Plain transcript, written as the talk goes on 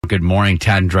Good morning,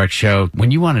 Tad and Drex Show. When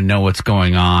you want to know what's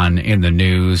going on in the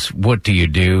news, what do?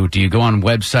 Do you go on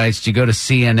websites? Do you go to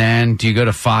CNN? Do you go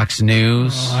to Fox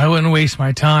News? Oh, I wouldn't waste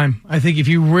my time. I think if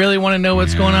you really want to know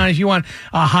what's going on, if you want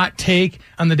a hot take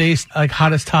on the day's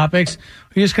hottest topics,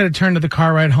 you just got to turn to the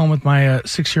car ride home with my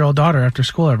 6-year-old daughter after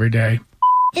school every day.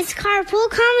 It's Carpool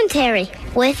Commentary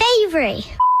with Avery.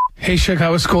 Hey, Shook,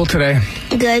 how was school today?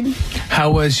 Good. How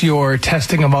was your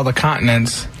testing of all the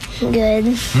continents? Good.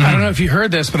 I don't know if you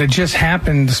heard this, but it just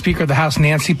happened. The Speaker of the House,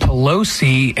 Nancy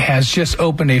Pelosi, has just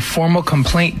opened a formal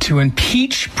complaint to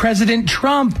impeach President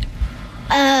Trump.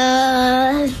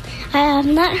 I have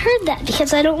not heard that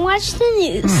because I don't watch the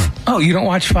news. Oh, you don't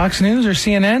watch Fox News or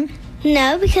CNN?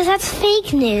 No, because that's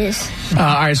fake news. All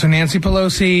right, so Nancy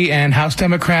Pelosi and House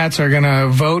Democrats are going to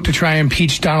vote to try and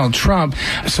impeach Donald Trump.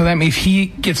 So that means if he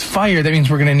gets fired, that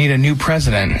means we're going to need a new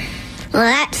president. Well,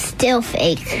 that's still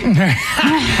fake.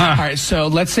 All right, so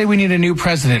let's say we need a new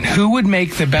president. Who would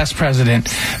make the best president?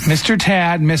 Mr.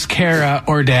 Tad, Miss Kara,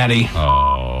 or Daddy?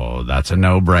 Oh, that's a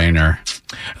no-brainer.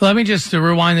 Let me just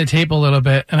rewind the tape a little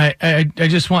bit, and I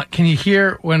just want. Can you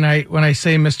hear when I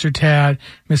say Mr. Tad,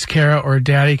 Miss Kara, or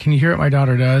Daddy? Can you hear what my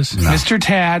daughter does? No. Mr.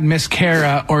 Tad, Miss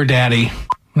Kara, or Daddy?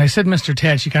 When I said Mr.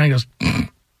 Tad, she kind of goes.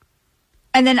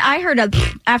 And then I heard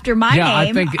after my name. Yeah,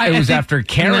 I think it was after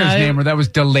Kara's name, or that was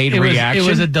delayed reaction. It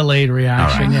was a delayed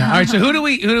reaction. All right. Yeah. All right. So who do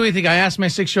we think? I asked my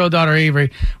 6-year-old daughter Avery.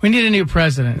 We need a new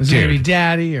president. Is it going to be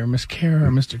Daddy or Miss Kara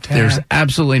or Mr. Tad? There's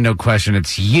absolutely no question.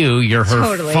 It's you. You're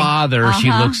her father.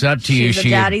 She looks up to you.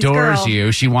 She adores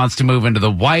you. She wants to move into the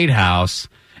White House.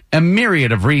 A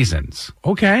myriad of reasons.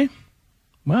 Okay.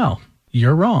 Well,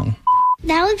 you're wrong.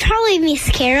 That would probably be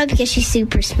Miss Kara because she's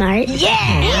super smart.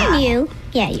 Yeah! And you.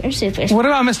 Yeah, you're super smart. What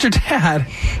about Mr. Tad?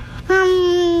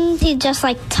 He just,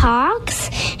 talks,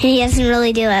 and he doesn't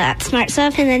really do that smart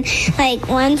stuff. And then,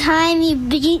 one time he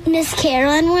beat Miss Kara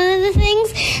on one of the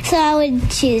things, so I would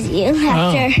choose you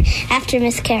after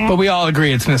Miss Kara. But we all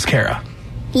agree it's Miss Kara.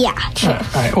 Yeah, true. All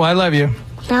right. Well, I love you.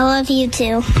 I love you,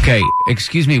 too. Okay,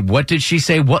 excuse me, what did she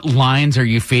say? What lines are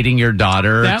you feeding your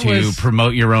daughter to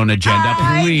promote your own agenda?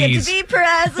 Please. I get to be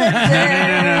president.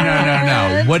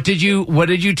 No. What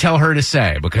did you tell her to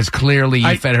say? Because clearly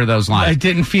you fed her those lines. I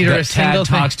didn't feed her a single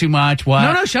thing. Tad talks too much. What?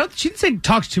 No, she didn't say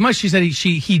talks too much. She said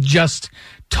he just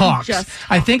talks.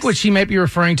 I think what she might be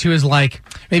referring to is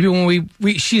maybe when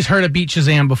she's heard of Beat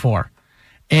Shazam before.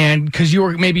 And because you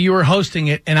were hosting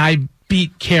it and I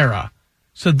beat Kara.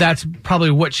 So that's probably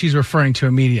what she's referring to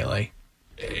immediately.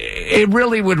 It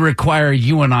really would require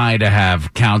you and I to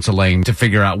have counseling to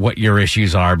figure out what your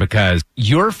issues are, because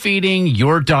you're feeding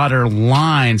your daughter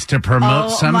lines to promote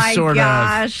some sort of...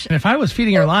 And if I was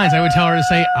feeding her lines, I would tell her to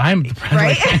say, I'm the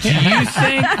president. Right? Do you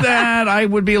think that I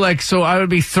would be so I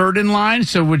would be third in line?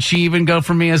 So would she even go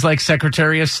for me as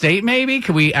Secretary of State maybe?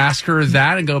 Could we ask her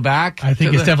that and go back? I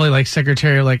think it's definitely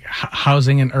Secretary of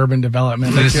Housing and Urban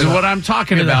Development. This is what I'm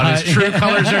talking about. His true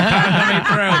colors are coming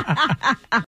through.